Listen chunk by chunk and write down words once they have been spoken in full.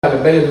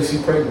Halle baby, she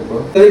pregnant,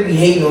 bro. They be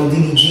hating on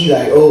DDG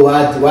like, oh,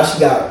 why she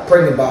got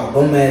pregnant by a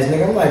bum ass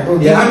nigga? I'm like, bro,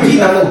 DDG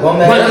not no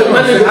bum ass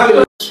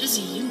nigga.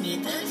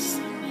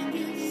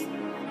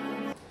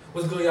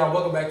 What's good, y'all?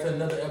 Welcome back to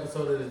another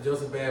episode of the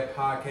Joseph Bad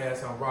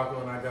Podcast. I'm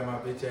Rocco and I got my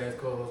bitch ass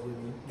co-host with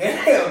me.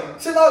 Damn,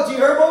 chill out, G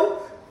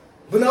Herbo.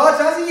 But no,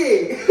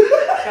 Jazzy,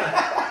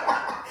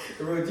 yeah.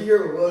 Bro, G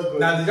Herbo was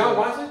good. Now, did y'all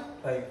watch it?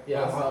 Like,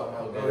 Yeah, I saw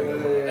it.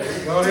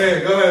 Go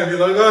ahead,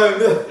 Vilo, go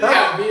ahead.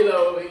 Yeah,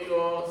 Vilo, you know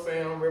what I'm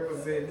saying? I'm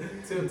representing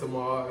till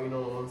tomorrow, you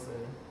know what I'm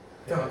saying?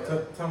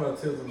 Tell me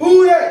about Tilton.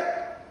 Who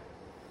that?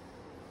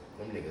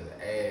 Them niggas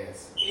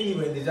ass.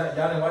 Anyway, y'all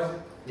didn't watch it?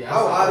 Yeah,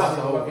 I watched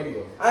the whole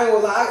video. I ain't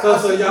gonna lie,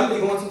 So y'all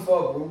be going too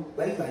far, bro.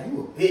 Like, he's like, you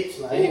a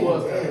bitch. Like, He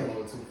was kind of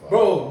going too far.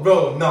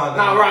 Bro, nah.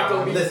 Nah,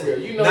 Rocco, be listen. real.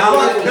 You know, No,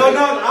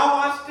 I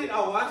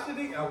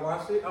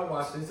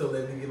watched it, so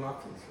let me get my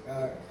piece.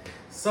 Alright.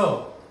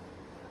 So,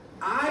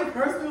 I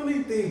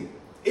personally think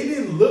it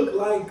didn't look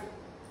like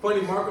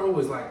Funny Marco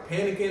was like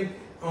panicking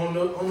on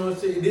no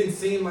shit. It didn't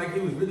seem like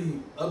he was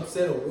really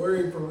upset or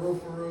worried for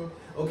real.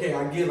 Okay,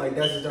 I get like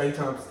that's just how he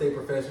trying to stay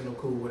professional,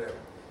 cool, whatever.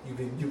 You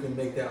can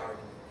make that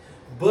argument.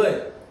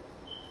 But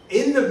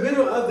in the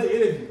middle of the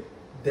interview,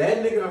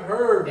 that nigga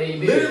Herb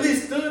literally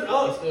stood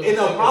up and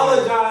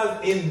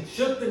apologized and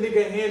shook the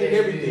nigga hand and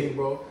everything,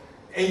 bro.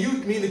 And you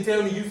mean to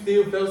tell me you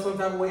still felt some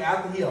type of way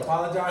after he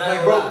apologized?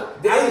 Like, bro,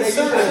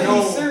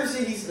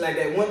 seriously, he's like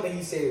that one thing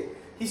he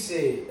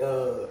said,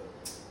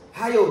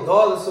 how your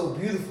daughter's so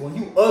beautiful and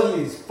you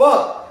ugly as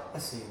fuck. I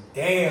said,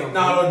 damn.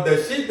 No,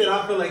 the shit that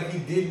I feel like he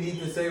did need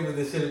to say was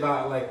the shit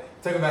about like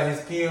talking about his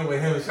skin with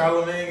him and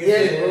Charlamagne and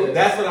shit. Bro.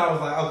 That's what I was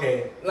like,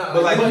 okay. Nah,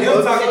 but like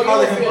him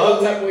calling him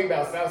ugly. Type of way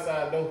about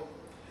Southside though.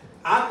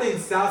 I think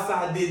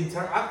Southside didn't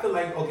turn. I feel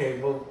like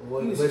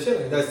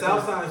the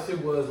Southside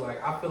shit was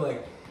like I feel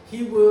like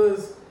he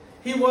was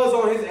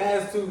on his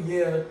ass too,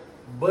 yeah.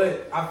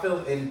 But I feel,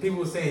 and people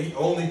were saying he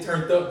only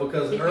turned up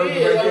because Herb was right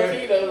there.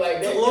 Though,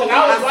 like that. I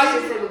was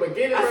watching from the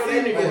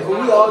beginning.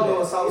 We all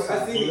know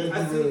Southside.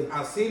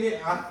 I've seen it.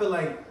 I feel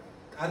like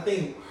I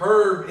think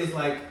Herb is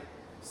like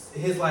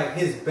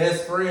his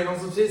best friend on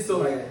some shit. So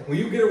like when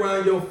you get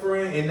around your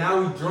friend and now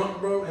we drunk,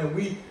 bro, and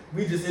we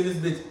just in this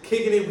bitch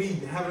kicking it, we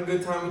having a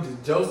good time, we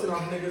just jousting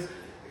off niggas.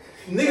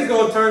 Niggas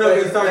gonna turn up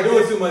and start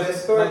doing too much. That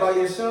story about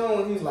your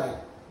show, and he's like,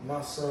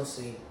 my son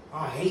said,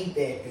 I hate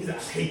that bitch. He's like, I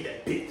hate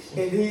that bitch.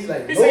 And he's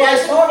like, he said,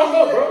 shut the fuck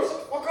up, bro.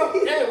 Fuck up.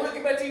 Yeah, we'll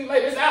get back to you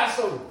later. It's our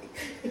show.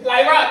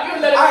 Like, Rob,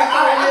 you let it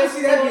I didn't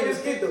see that being a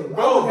skit though.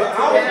 Bro,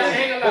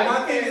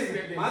 my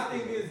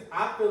thing is,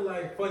 I feel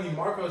like Funny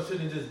Marco should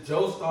have just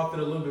joked off it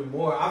a little bit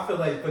more. I feel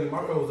like Funny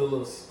Marco was a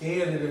little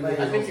scared of them. I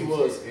think he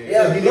was scared.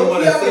 Yeah, he didn't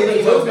want to say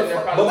the jokes.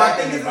 But my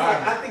thing is,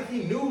 like, I think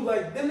he knew,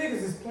 like, them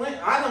niggas is playing.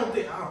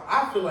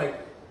 I feel like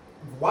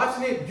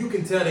watching it, you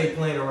can tell they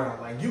playing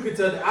around. Like, you can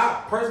tell.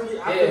 I feel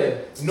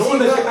like knowing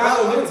the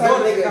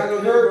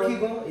Chicago nigga,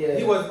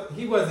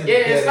 he wasn't. Yeah,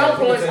 at some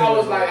points I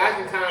was like, I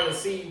can kind of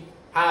see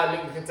how a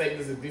nigga can take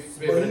this as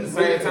disrespect. But at the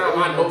same time,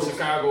 I know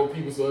Chicago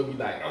people, so it'd be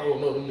like, I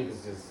don't know, them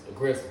niggas just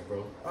aggressive,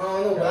 bro. I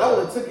don't know, but I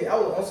would have took it. I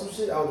would on some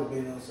shit. I would have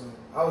been on some.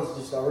 I was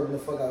just ripping the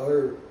fuck out of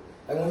Herb.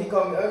 Like when he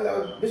called me, I was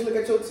like, bitch, look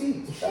at your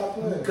teeth. Stop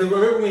playing. Because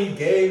remember when he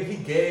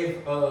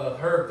gave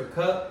Herb the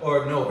cup,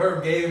 or no,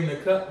 Herb gave him the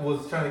cup. He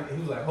was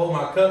like, hold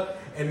my cup,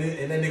 and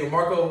then nigga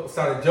Marco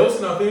started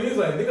joking off him. He was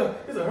like,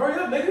 hurry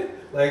up, nigga.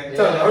 Like,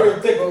 telling him, hurry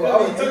up, take the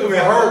cup. He took him,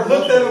 and Herb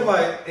looked at him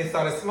like, and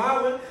started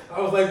smiling.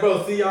 I was like,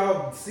 bro, see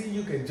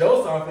you can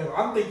joke off him.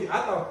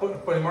 I thought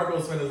Funny Marco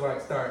was finna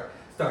like start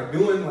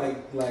doing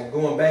like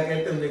going back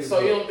at them niggas. So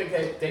you don't think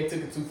they took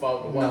it too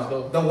far to watch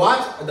though? The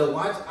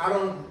watch. I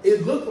don't.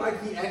 It looked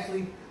like he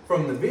actually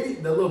from the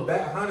video, the little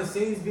behind the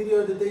scenes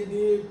video that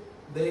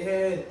they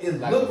had. It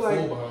like looked like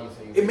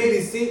it made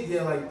it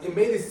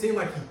seem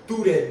like he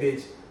threw that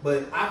bitch,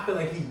 but I feel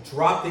like he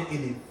dropped it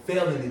and it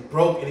fell and it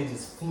broke and it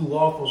just flew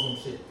off or some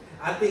shit.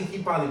 I think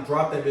he probably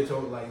dropped that bitch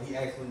over like he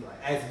actually like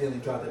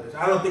accidentally dropped that bitch.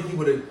 I don't think he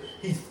would have.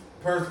 He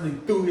personally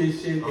threw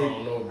his shit. I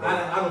don't know, bro.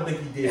 I don't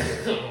think he did.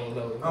 I don't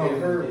know. I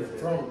heard it was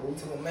drunk. We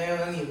told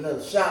man, I need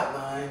another shot,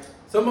 man.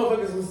 Some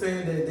motherfuckers were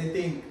saying that they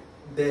think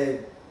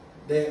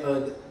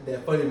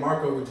that Funny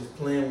Marco was just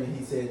playing when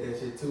he said that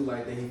shit too,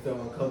 like that he felt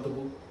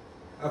uncomfortable.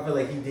 I feel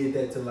like he did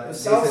that to like. The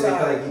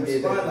Southside he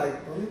did that.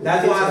 Like,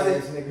 that's why I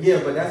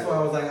said, but that's why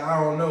I was like,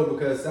 I don't know,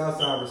 because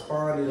Southside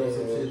responded or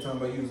some shit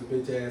talking about you was a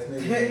bitch ass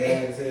nigga,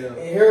 mad as hell. And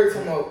Harry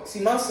talking about, see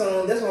my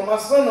son, that's why my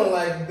son don't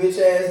like bitch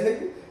ass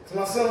nigga. Cause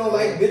my son don't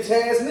like bitch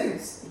ass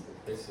niggas.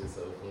 That shit's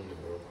so funny,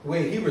 bro.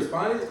 Wait, he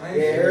responded? I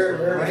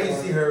ain't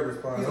see her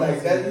respond. He's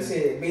like that. He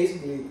said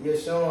basically, you're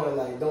showing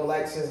like don't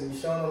like since you're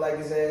showing him like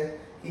his ass.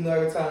 He know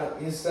every time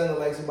his son don't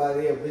like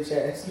somebody else, bitch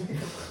ass.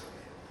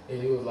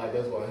 And he was like,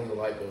 that's why he don't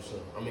like your son.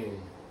 I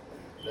mean,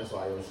 that's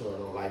why your son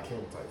don't like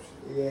him type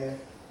shit. Yeah.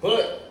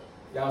 But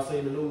y'all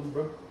seen the news,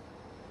 bro?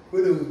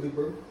 What news, big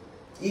bro?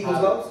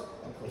 Eagles lost.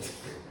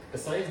 The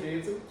Saints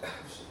did too.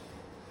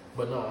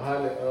 But no,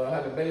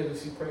 Halle baby,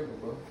 she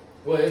pregnant, bro.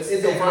 Well, it's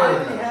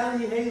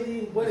Halle,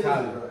 Haley, what is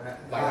Halle?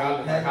 Like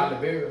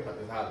Halle Berry,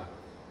 it's Halle.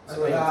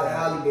 So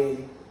Halle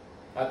baby.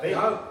 I think.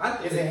 I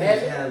Is it think Halle?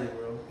 it's Halle,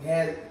 bro.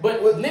 Halle.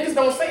 But niggas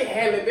don't say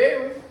Halle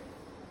Berry.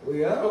 Well,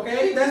 yeah.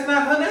 Okay, that's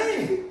not her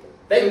name.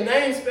 They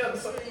names spelled the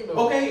same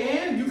though. Okay,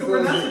 and you can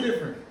pronounce it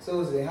different.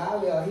 So is it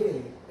Halle or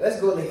Haley? Let's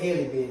go to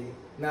Haley Berry.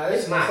 Nah,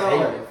 that's It's not not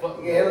sound Haley. right. Fuck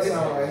Yeah, no. that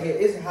sound right here.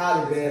 It's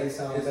Halle Berry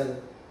sounds better.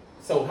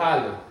 So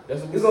Halle.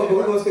 That's what We're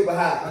we gonna said. stick with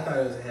I Halle. thought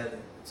it was Halle.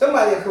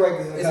 Somebody will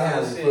correct us in the It's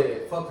comments. Halle.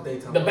 Shit. Fuck what they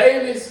talking The about.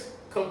 Baileys,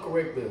 come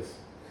correct us.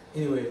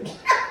 Anyway,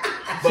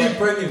 But- she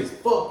pregnant as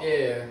fuck.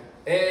 Yeah,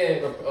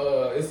 and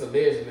it's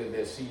alleged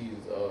that she's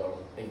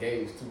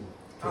engaged too.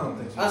 I don't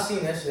think I so.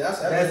 seen that shit. I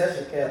think that's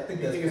your I cat. think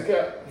You that's think it's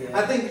cap. cap? Yeah.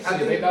 I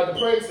think They thought the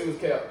pregnancy was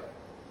cap.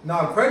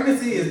 no,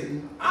 pregnancy is.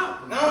 I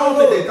I don't don't think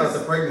know they if thought it's-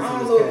 the pregnancy I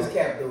don't know if was it's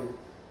cap. cap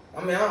though.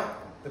 I mean,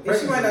 The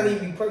she might not pregnancy-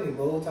 even be pregnant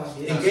the whole time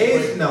she is.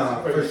 Engaged? Nah, She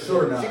for pregnant.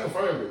 sure She not.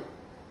 confirmed it.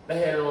 They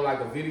had it on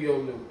like a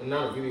video,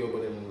 not a video,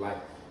 but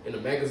in the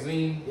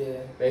magazine. Yeah.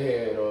 They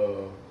had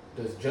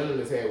this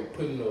journalist had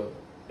put in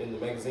the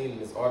magazine in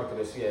this article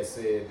that she had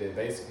said that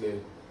basically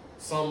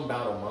something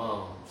about her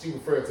mom. She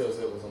referred to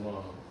herself as a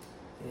mom,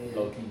 Yeah.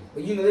 low key.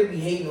 But you know they be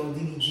hating on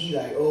DDG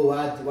like, oh,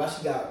 why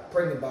she got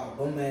pregnant by a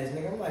bum ass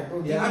nigga? I'm like,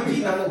 bro, Yeah, I DDG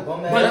mean, not no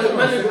bum ass. My I nigga feel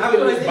put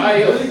like his they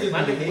bio. really just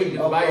My be nigga put hating. his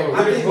bio.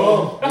 I think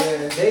bum.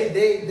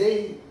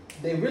 Yeah.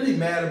 They really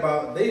mad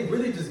about. They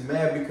really just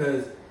mad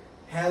because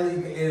Halle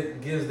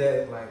gives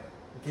that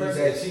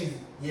Princess. she's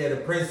the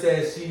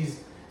princess.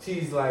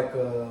 She's like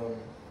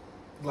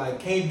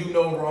can't do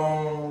no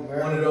wrong.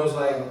 America's one of those Most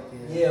like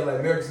Loved, like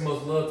America's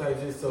Most Loved type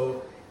shit.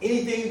 So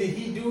anything that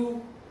he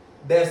do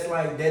that's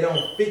like they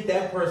don't fit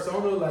that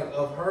persona like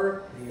of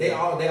her, they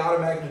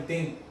automatically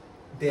think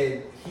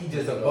that he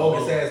just a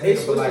bogus ass They nigga.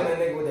 But switched on like, that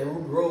nigga with that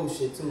Ruby Rose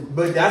shit too.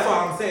 but that's what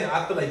I'm saying.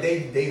 I feel like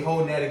they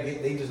holding that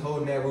against. They just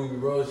holding that Ruby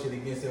Rose shit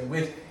against him,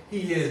 which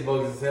he is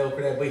bogus as hell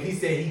for that. But he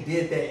said he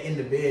did that in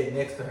the bed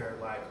next to her,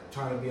 like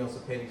trying to be on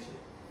some petty shit.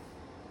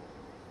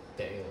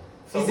 Damn.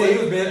 He said he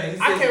was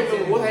being. I can't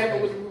remember what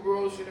happened with the Ruby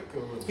Rose shit. I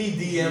couldn't remember. He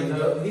DM'd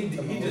her.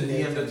 He just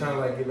DM'd her trying to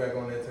like get back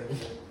on that type of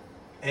shit.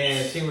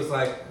 And she was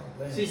like,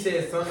 she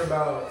said something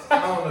about I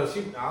don't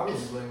know. I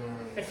was blaming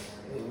her.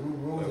 Ruby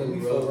Rose let me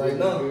Ruby fuck Rose right was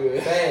now.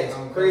 good. Fast,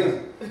 I'm crazy.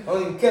 I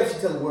don't even care if she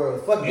tell the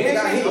world. Fuck me, And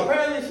got she, hit.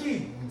 apparently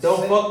she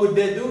don't fuck with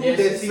that dude Yeah,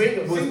 that she's she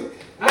single. was. Man,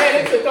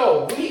 it took her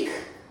a week.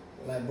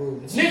 Like, bro,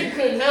 Nigga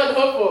couldn't handle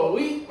her for a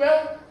week, bro.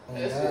 Oh,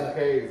 That God. shit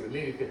crazy.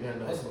 Nigga couldn't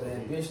handle her that's a for a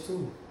bad week. bitch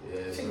too. Yeah,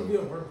 She bro. could be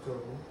on birth control,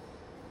 bro.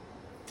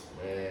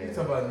 Man. You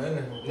talking about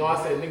nothing? No,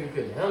 I said nigga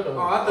couldn't handle her.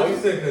 Oh, I thought you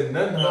said could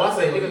nothing. No, I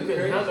said nigga you couldn't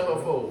crazy. handle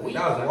her for a week.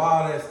 That was a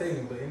wild ass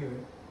statement, but anyway.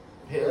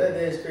 Hell, That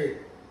is crazy.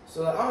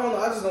 So I don't know.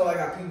 I just don't like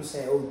how people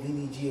saying, "Oh,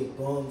 DDG a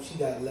bum. She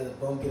got to let a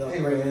bum get up." Hey,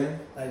 pregnant." man.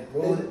 Like,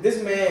 bro,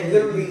 this man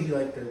literally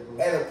like that,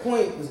 bro. at a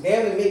point was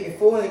damn near making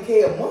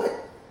 $400K a month.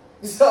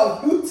 Just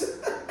off YouTube.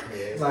 yeah,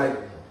 it's Like,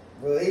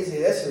 Bro, they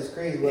said that shit was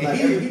crazy. But like,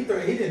 he didn't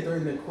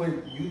threaten to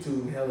quit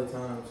YouTube hella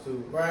times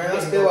too. Brian, I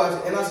still watch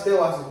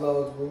his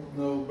vlogs, bro.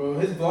 No, bro,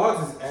 his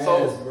vlogs is ass,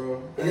 So,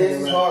 bro. It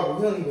is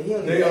hard, but he don't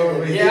even. They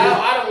already-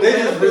 I don't. They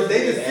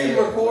just sit and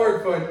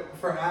record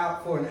for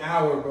an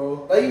hour,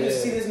 bro. Like you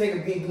just Yeah. see this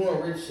nigga be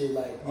doing rich shit,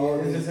 like all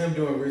Yeah, it's this. just him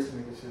doing rich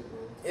nigga shit, bro.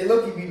 It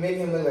look he be making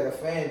him look like a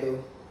fan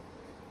though.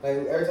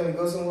 Like every time he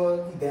goes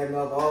somewhere, he dabbing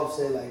off all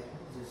upset, like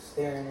just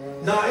staring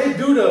around. Nah, it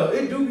do though.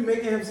 It do be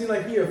making him seem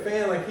like he a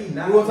fan, like he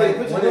not You wanna take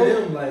like a one picture,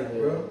 of them, like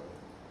bro.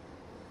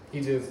 He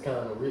just kind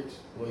of rich.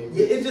 Well, he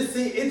Yeah, it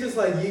just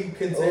like you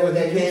can tell Oh,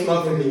 that he came YouTube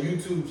up from the thing.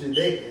 YouTube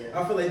shit.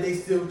 I feel like they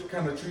still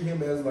kind of treat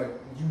him as like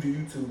you to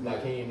YouTube.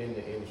 like he ain't in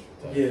the industry.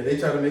 Type. Yeah, they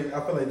try to make. I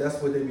feel like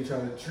that's what they be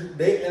trying to treat.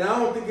 And I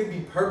don't think it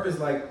be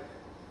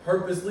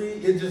purposely.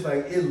 It just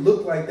like it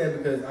looked like that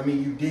because I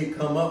mean you did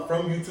come up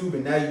from YouTube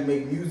and now you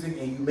make music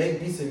and you make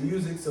decent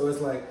music. So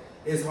it's like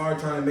it's hard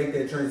trying to make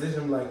that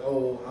transition. Like,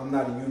 oh, I'm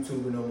not a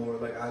YouTuber no more.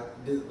 Like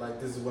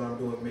this is what I'm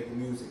doing, making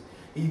music.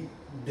 He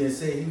been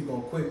said he was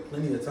gonna quit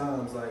plenty of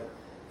times. Like.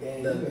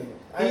 Yeah,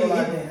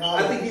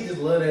 I think he just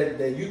love that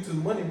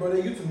YouTube money, bro.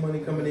 That YouTube money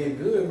coming in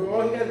good, bro.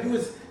 All he gotta do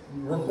is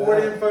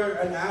recording for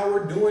an hour,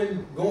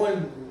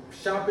 going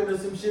shopping or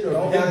some shit,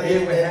 or him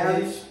being with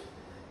Halle.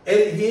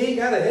 And he ain't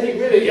gotta edit.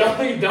 He really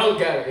he don't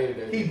got to edit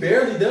that. He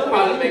barely does.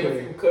 Probably make a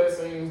few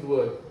cutscenes.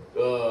 What?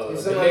 If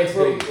The somebody next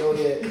broke, day. oh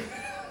yeah.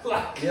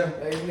 Like, Yeah.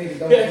 Like you niggas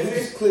don't. Yeah, You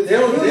just clip. They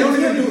don't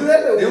even do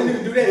that. They don't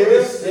even do that.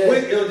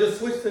 It'll just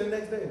switch to the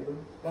next day, bro.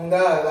 Oh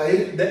God,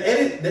 like The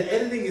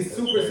editing is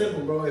super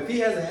simple, bro. If he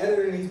has an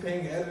editor and he's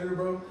paying an editor,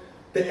 bro,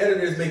 the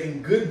editor is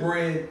making good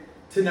bread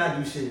to not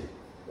do shit.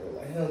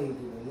 like he don't even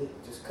do nothing.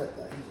 Just cut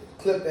that. He just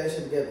clip that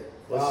shit together.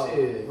 Well,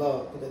 shit.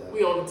 Love, put that out. we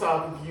on the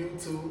topic of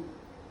YouTube.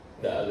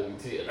 Nah, let me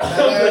tell you.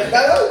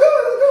 That was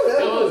good.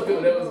 That was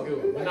good. That was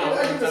good. But nah, I we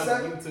give on it the a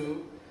topic of 7.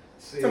 YouTube.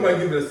 Shit. Somebody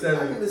give it a I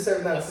 7. give it a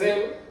 7 out A of 10.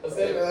 seven? A Yeah,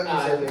 seven? I give it a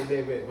Ah,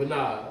 seven. that. But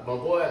nah,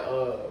 my boy,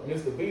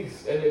 Mr.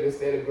 Beast, that nigga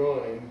started growing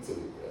on YouTube,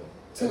 bro.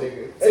 That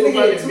nigga, That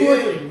nigga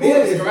 200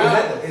 million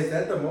subscribers. Is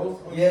that the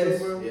most on Yes. YouTube,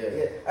 bro? Yeah.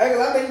 Yeah, I ain't gonna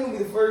lie, I think he's gonna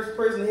be the first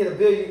person to hit $1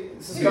 billion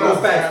No, subscribers.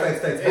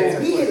 facts. Oh,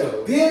 he hit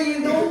 $1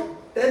 billion though.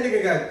 That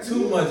nigga got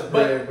too much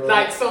bread, But bro.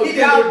 like, so He do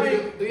y'all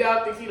didn't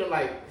think he done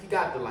like he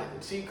got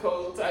the cheat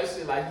code type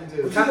shit. Like he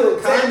just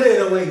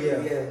Kinda in a way,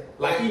 yeah. Yeah.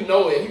 like he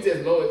know it. He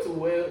just know it too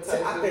well.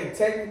 Type I shit. think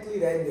technically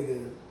that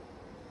nigga.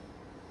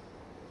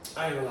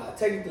 I ain't gonna lie.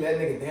 Technically that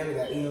nigga damn near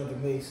got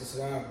 800 million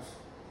subscribers.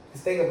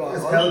 Just think about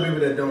There's all hella people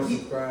that don't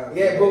subscribe.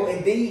 Yeah, bro.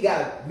 And then he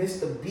got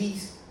Mr.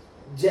 Beast,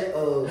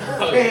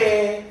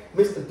 Japan,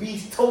 Mr.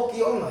 Beast,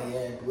 Tokyo. I'm like,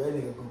 yeah, bro, that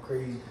nigga go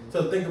crazy.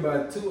 Bro. So think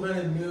about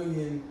 200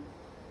 million.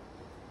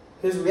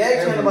 His react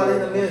channel about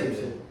Everywhere. 100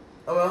 million.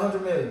 I mean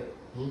 100 million.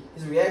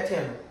 His react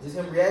channel, just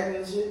him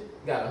reacting to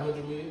shit. Got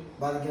 100 million.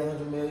 About to get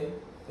 100 million.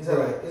 It's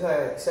Right.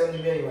 like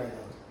 70 million right now.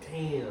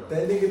 Damn.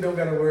 That nigga don't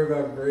gotta worry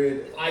about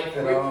bread Like,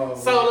 at all.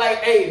 so like,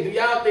 hey, do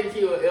y'all think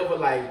he'll ever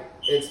like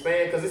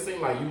expand? Because it seems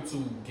like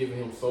YouTube giving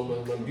him so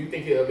much money. Do you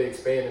think he'll ever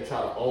expand and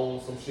try to own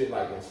some shit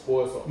like in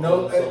sports or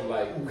No, own some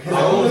like his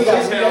I own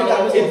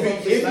don't shit.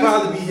 think It'd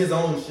probably be his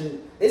own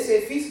shit. They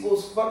said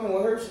Feastible's fucking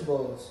with Hershey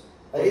balls.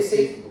 Like they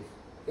say,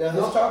 yeah,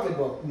 his chocolate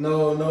ball.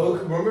 No.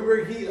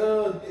 Remember he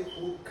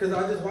because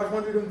I just watched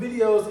one of them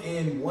videos,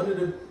 and one of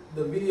the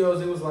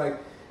videos it was like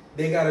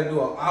they gotta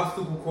do an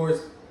obstacle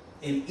course,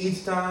 and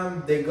each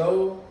time they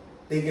go,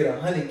 they get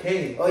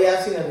 100K. Oh yeah,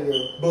 I seen that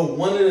video. But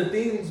one of the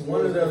things,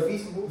 one of the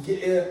Feastables.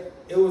 yeah,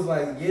 it was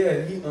like he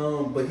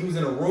but he was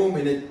in a room,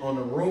 and it on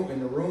the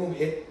room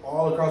it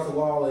all across the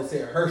wall it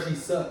said Hershey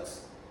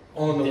sucks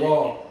on the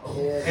wall.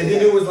 Yeah. And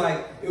then it was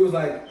like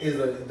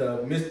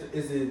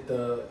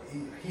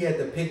he had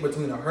to pick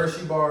between a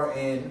Hershey bar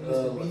and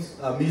a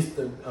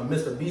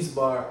Mr. Beast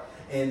bar,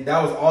 and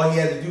that was all he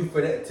had to do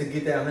for that to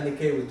get that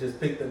 100K was just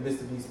pick the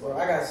Mr. Beast bar. Bro,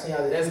 I gotta see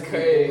how That's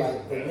crazy.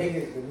 Like the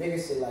nigga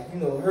said, like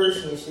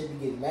Hershey and shit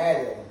be getting mad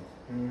at him.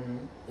 Mm-hmm.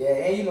 Yeah,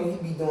 and he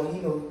be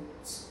doing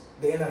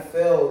the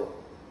NFL.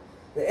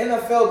 The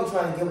NFL be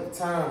trying to give up the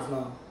times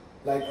now.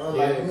 Like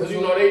unlike because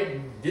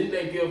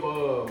they give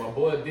my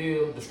boy a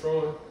deal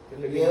destroying.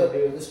 They gave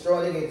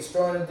destroying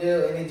the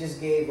deal, and they just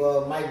gave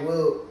Mike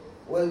Will.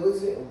 What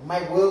was it?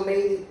 Mike Will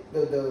made it.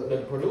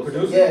 The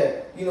producer.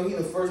 Yeah, he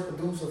the first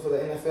producer for the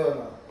NFL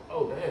now.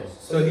 Oh damn.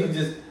 So he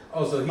just the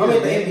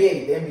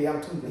NBA. The NBA.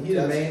 I'm too. He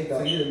the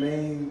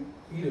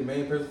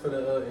main person for the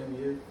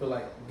NBA for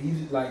like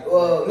DJ like.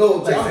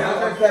 No, like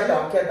I'm kept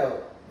out.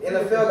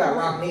 NFL got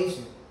Rock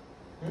Nation.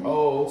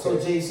 Oh, okay. So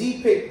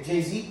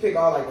Jay-Z picked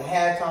all like the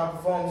halftime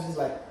performances,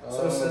 like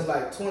so since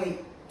like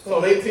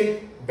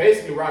 2018.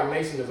 Basically, Rock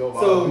Nation is over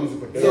all music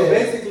production. So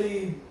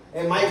basically,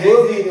 and Mike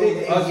Will Jay-Z be picked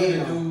the Usher NBA to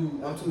now.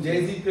 do.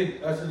 Jay-Z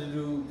picked Usher to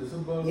do the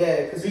Super Bowl.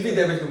 Yeah, because you think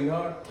that bitch gonna be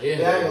hard?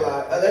 Yeah, I ain't gonna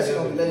lie. That shit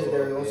gonna be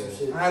legendary on some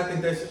shit. I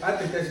think that shit gonna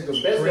be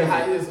Especially crazy.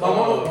 how his My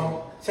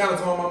mama, shout out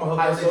to my mama.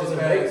 how Her shows birthday in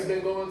just Vegas passed.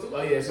 been going to.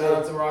 Oh yeah, shout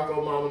out to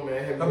Rocco Mama,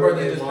 man. Happy Her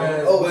birthday just Mama.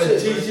 passed. Oh, but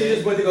shit. she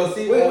just went to go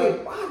see. Wait,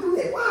 why I do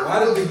that?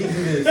 Why did he do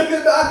this? I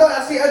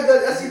see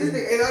this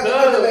thing, and I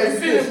You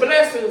sending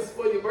blessings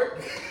for your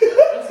birthday.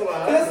 That's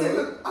why. I said,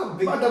 look, I'm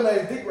big. My dumb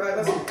ass dick right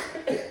now.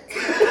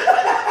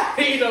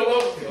 He don't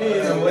want to.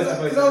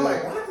 Because I was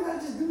like, why did I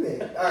just do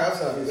that? All right, I'm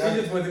sorry.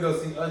 She just went to go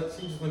see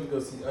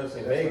Usher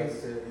In in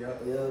Vegas. Vegas. Yeah,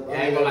 I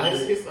ain't gonna lie.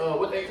 His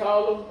what they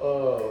call him?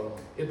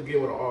 It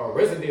begin with an R.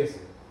 Residency.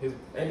 His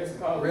ain't this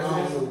called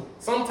residency?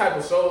 Some type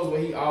of shows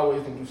where he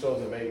always can do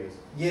shows in Vegas.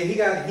 Yeah, he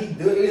does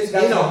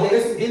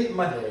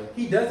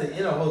it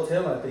in a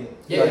hotel, I think.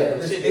 Yeah,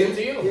 Like, shit, it's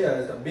MGM. Yeah,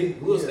 it's a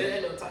big. We'll yeah.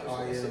 stand up type Oh,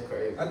 shit. yeah. Shit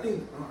crazy. I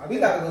think We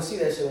gotta go see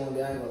that shit one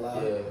day. I ain't gonna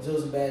lie. Yeah.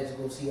 Jules and Badge to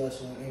go see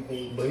Usher in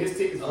Vegas. But his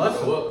tickets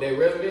Usher. go up. That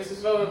residency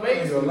show in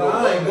Vegas. I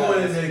ain't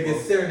going in there to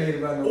get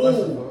serenaded by no Usher.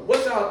 Ooh,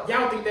 what y'all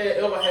think they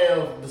ever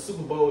have the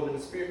Super Bowl in the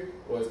Spirit,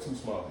 or it's too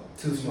small?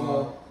 Too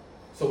small.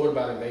 So what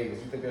about in Vegas?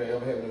 You think they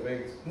ever have it in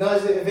Vegas? No,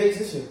 it's in Vegas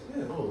this year.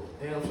 Yeah. Oh,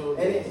 damn sure.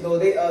 And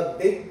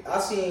I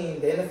seen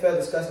the NFL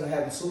discussing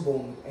having Super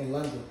Bowl in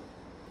London.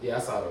 Yeah, I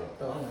saw that.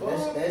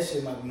 That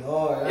shit might be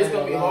hard. It's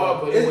gonna be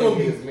hard, but It's it's gonna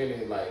gonna be be- as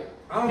many like.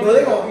 I don't No, know.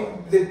 they gonna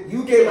be the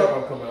UK They're not up.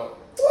 gonna come out.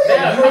 Well,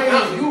 Now,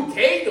 crazy. UK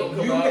gonna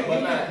come out, but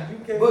not.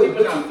 But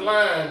People not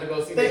flying to go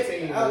see their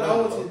think- team. I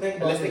want you to think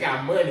about unless they this.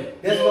 got money.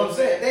 That's You know what I'm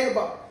saying. Think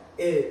about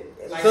it.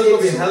 Like So it's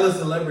gonna be say- hella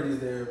celebrities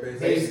there,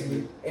 basically.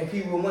 basically, and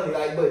people with money.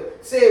 Like,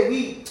 but say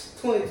we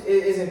 20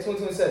 is in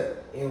 2027,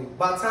 and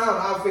by the time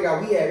I figure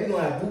out we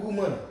gonna have buku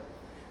money.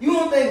 You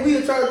don't think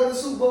we'll try to go to the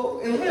Super Bowl?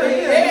 And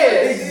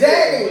Yeah,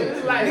 exactly.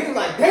 it's like- Niggas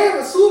like damn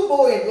the Super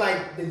Bowl in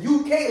like the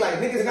UK, like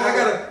niggas So,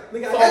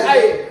 gotta.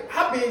 hey,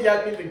 how big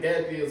y'all think the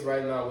gap is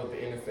right now with the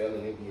NFL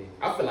and NBA?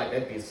 I feel like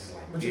that bitch is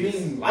like What you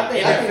this. mean? Like I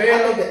think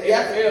NFL, that-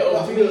 NFL,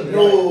 what you mean?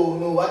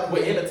 No, I think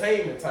with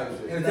entertainment type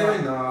shit.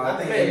 Entertainment? No, I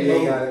think Man,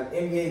 NBA got it.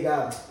 NBA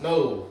got it.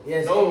 No,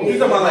 Yes, no. NBA. You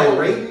talking about like no.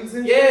 ratings?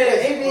 And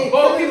Yes, NBA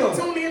bro. killing People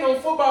them. tune in on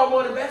football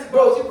more than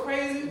basketball. Bro, You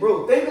crazy?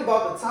 Bro, think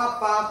about the top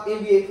 5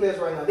 NBA players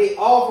right now. They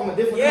all from a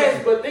different Yes,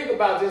 country. but think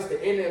about just the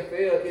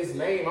NFL, its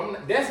name.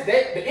 That's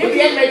that. The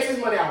NBA makes its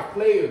money off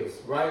players,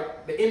 right?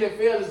 The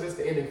NFL is just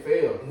the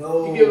NFL.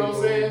 No, you get what I'm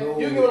no, saying? no.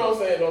 You get what I'm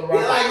saying, though, right?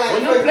 Yeah, like-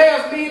 when them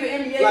players leave the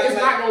NBA, it's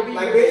not gonna be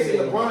like the basically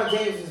NBA. LeBron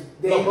James is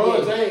the LeBron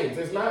NBA. James.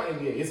 It's not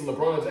NBA. It's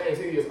LeBron James.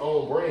 He his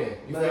own brand.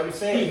 You But feel I'm me?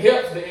 saying- He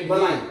helps the NBA.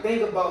 But like,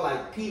 think about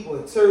like people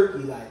in Turkey,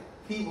 like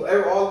people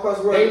all across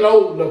the world. They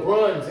know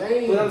LeBron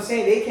James. But I'm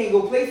saying they can't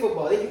go play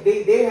football.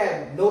 They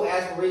have no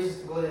aspirations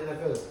to go to the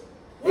NFL.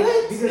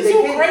 What? Because Is they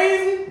you can't-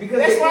 crazy? because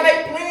That's they why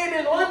can't- they playing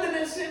in London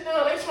and shit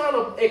now. They trying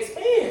to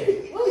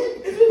expand. What?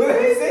 Is you But they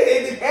crazy? say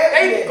they have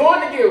They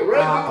going to get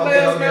rugby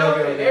players now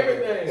and okay.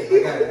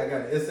 everything. I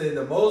got it. It said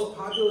the most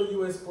popular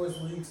U.S. sports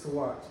leagues to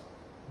watch.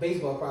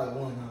 Baseball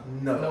probably one, huh?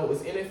 No, No,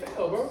 it's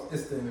NFL, bro.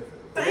 it's the NFL.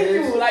 Thank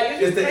you. Like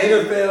It's the crazy.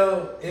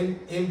 NFL,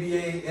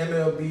 NBA,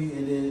 MLB,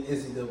 and then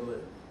NCAA.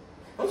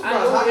 I'm I surprised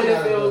know hockey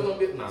not NFL is good. gonna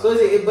be. Nah. So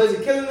is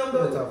it killing them The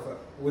though? top five.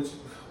 Which?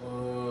 Let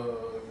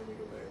me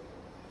go back.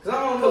 Cause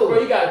I don't Cause, bro,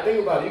 know. you gotta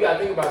think about it. You gotta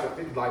think about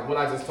the like what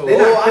I just told They're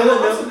you. not I killing know,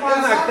 I'm them. surprised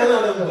They're not hockey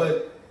killing not them,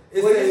 good. but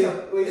it's Wait,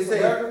 a, it's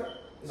America?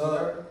 It's uh,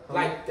 America?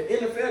 Like the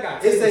NFL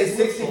got. it's a Taylor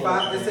Swift 65.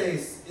 on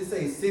It's it,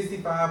 a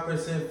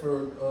 65%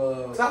 for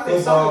I think soccer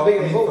football.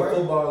 bigger than For both, right?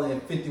 football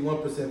and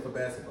 51% for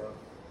basketball.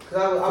 Cause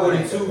I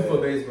would 42 for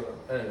baseball.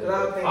 man. But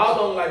I think- All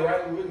don't like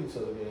right with each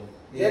other. Then.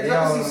 Yeah, they cause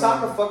I all, can see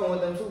soccer fucking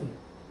with them too.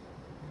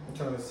 I'm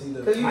trying to see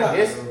the. 'Cause you I got-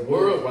 guess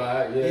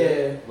worldwide, yeah.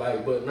 Yeah.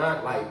 Like, but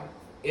not like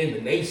in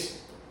the nation.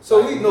 So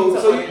Like, we know. you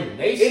So talking you, about in the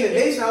nation. in the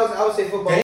nation, I would say football.